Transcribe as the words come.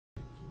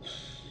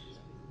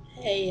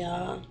Hey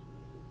y'all,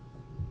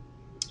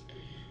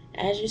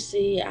 as you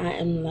see, I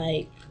am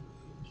like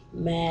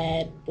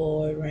mad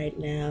bored right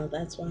now.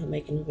 That's why I'm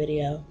making a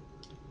video.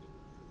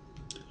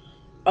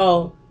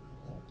 Oh,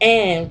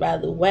 and by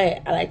the way,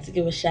 I like to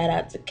give a shout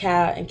out to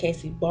Kyle and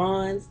Casey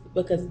Barnes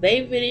because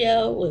their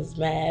video was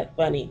mad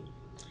funny.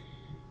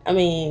 I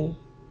mean,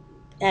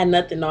 it had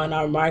nothing on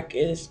our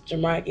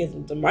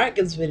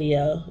Jamarcus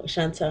video with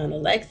Chantel and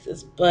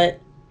Alexis,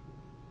 but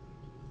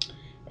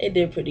it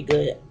did pretty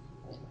good.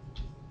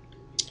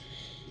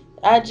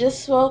 I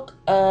just woke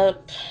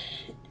up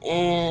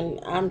and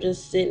I'm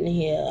just sitting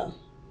here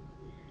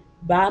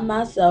by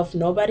myself,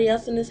 nobody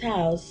else in this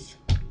house,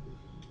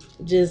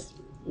 just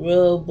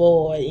real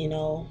bored.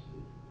 And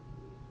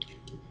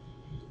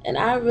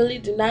I really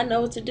do not know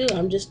what to do.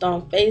 I'm just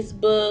on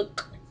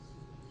Facebook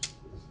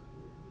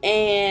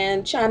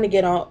and trying to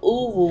get on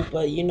Uvu,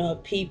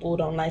 but people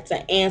don't like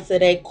to answer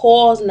their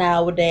calls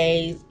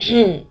nowadays.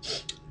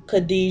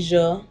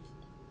 Khadijah.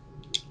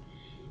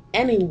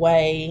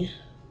 Anyway,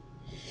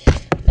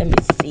 let me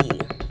see.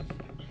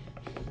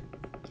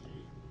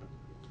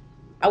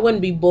 I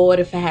wouldn't be bored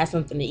if I had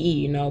something to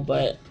eat,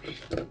 but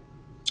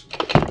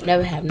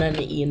never have nothing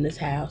to eat in this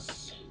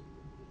house.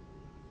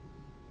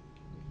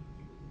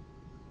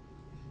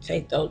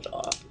 Take those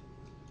off.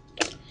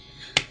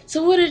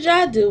 So what did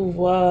y'all do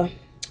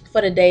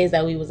for the days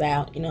that we was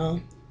out? Cause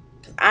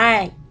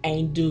I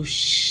ain't do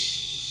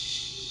shucks.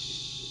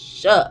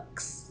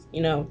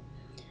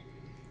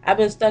 I've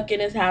been stuck in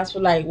this house for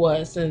like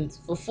what since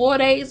for 4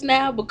 days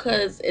now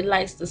because it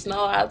likes to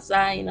snow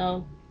outside.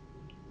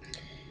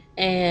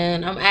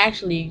 And I'm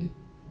actually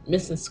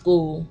missing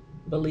school,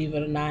 believe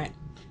it or not.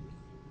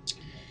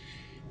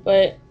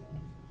 But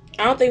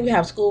I don't think we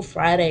have school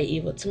Friday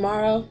either.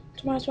 Tomorrow's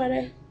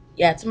Friday.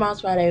 Yeah,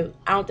 tomorrow's Friday.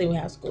 I don't think we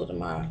have school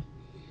tomorrow.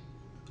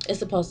 It's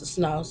supposed to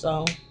snow,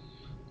 so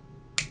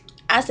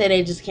I say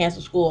they just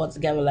cancel school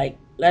altogether. Like,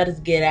 let us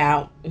get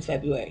out in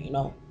February.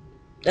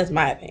 That's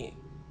my opinion.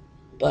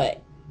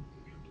 But,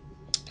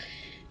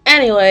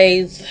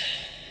 anyways,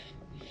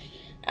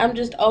 I'm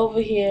just over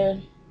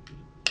here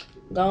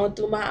going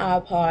through my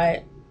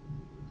iPod,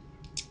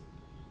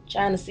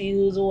 trying to see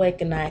who's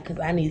awake at night because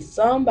I need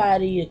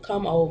somebody to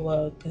come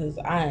over because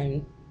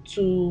I'm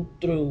too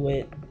through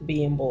with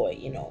being bored.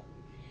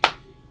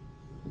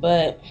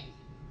 But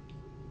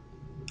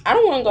I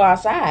don't want to go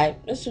outside.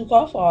 It's too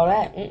cold for all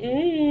that.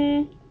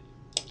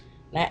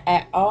 Not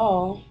at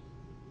all.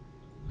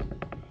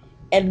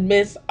 And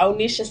Miss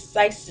Onisha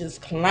Sykes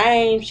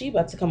claims she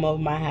about to come over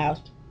my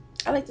house.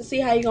 I like to see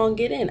how you gonna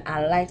get in.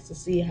 I like to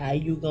see how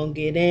you gonna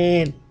get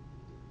in.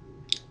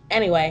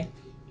 Anyway.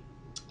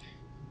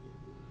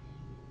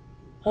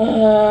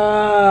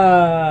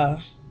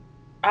 I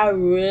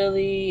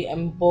really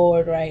am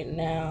bored right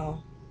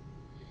now.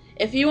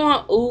 If you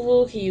want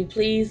Uvu, can you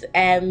please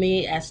add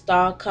me as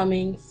Star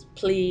Cummings,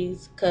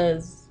 please?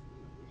 Because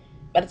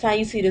by the time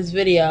you see this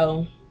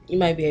video, you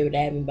might be able to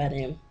add me by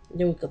then.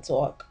 Then we could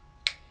talk.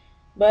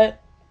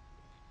 But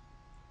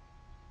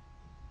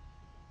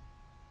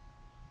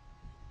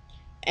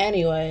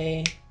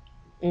anyway,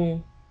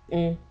 mm,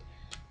 mm,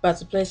 about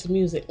to play some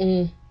music.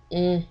 Mm,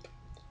 mm,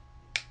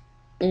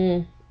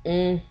 mm,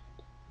 mm,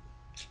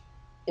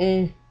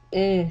 mm,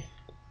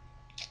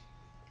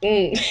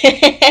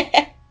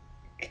 mm.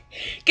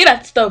 Get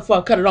out the stove before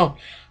I cut it on.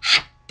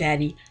 Hot,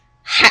 daddy.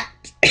 Hot.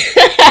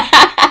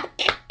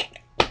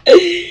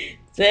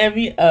 Set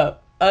me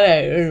up.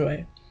 Okay,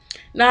 anyway.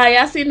 Nah,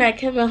 y'all seen that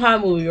Kevin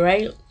Hart movie,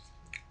 right?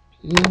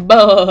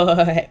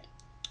 Boy.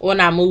 Well,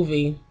 not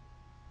movie.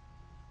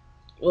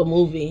 Well,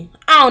 movie.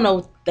 I don't know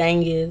what the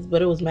thing is,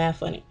 but it was mad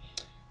funny.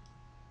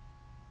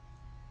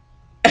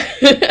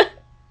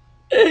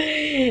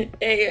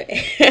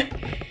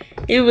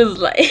 He was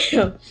like,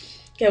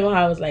 Kevin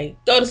Hart was like,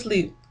 go to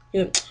sleep.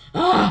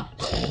 Ah.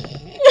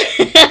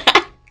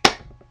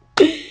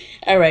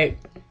 All right.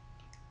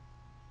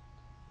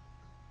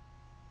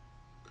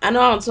 I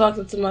know I'm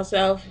talking to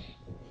myself,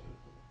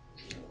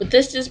 but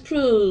this just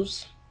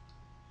proves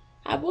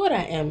how bored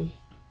I am.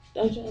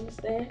 Don't you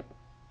understand?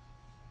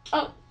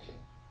 Oh,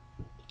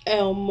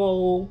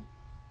 Elmo.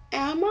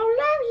 Elmo,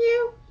 love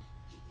you.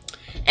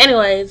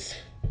 Anyways,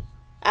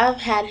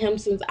 I've had him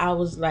since I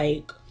was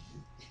like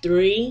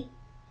 3.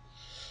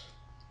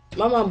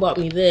 My mom bought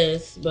me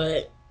this,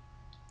 but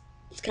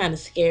it's kind of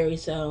scary,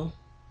 so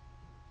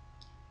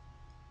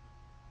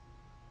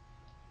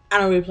I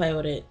don't really play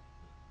with it.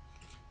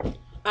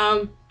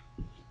 Um,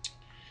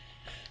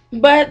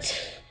 but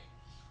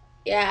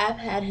yeah, I've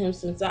had him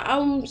since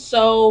I'm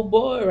so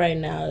bored right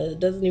now. It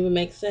doesn't even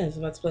make sense.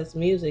 I'm about to play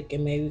some music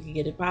and maybe we can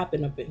get it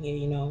popping up in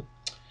here.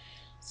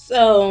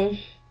 So,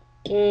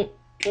 mm,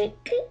 mm,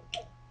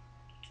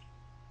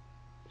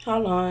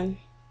 hold on.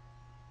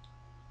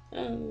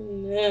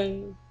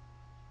 Um,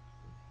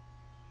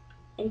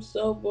 I'm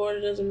so bored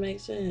it doesn't make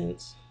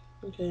sense.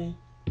 Okay.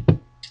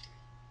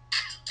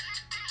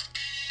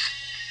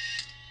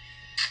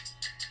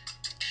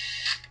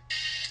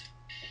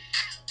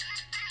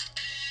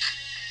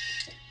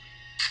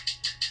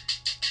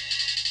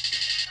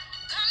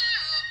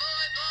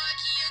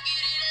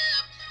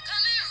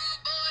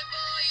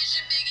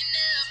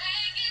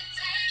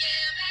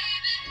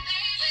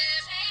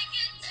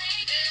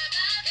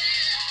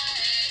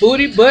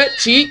 booty butt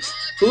cheeks,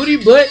 booty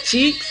butt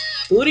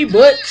cheeks, booty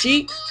butt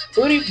cheeks,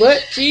 booty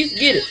butt cheeks.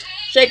 Get it,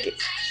 shake it,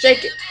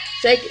 shake it,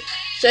 shake it,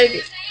 shake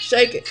it,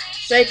 shake it,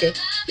 shake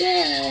it.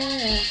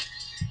 Yeah.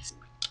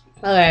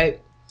 All right,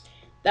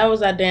 that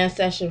was our dance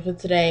session for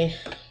today.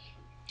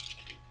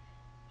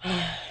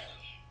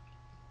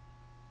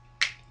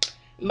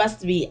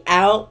 Must be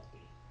out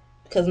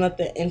because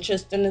nothing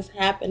interesting is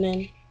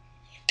happening.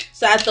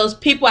 Besides those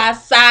people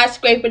outside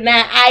scraping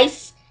that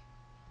ice.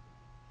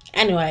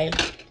 Anyway,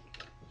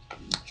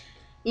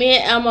 me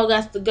and Elmo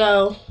got to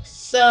go.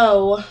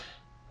 So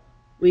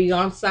we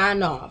gonna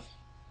sign off.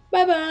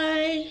 Bye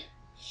bye.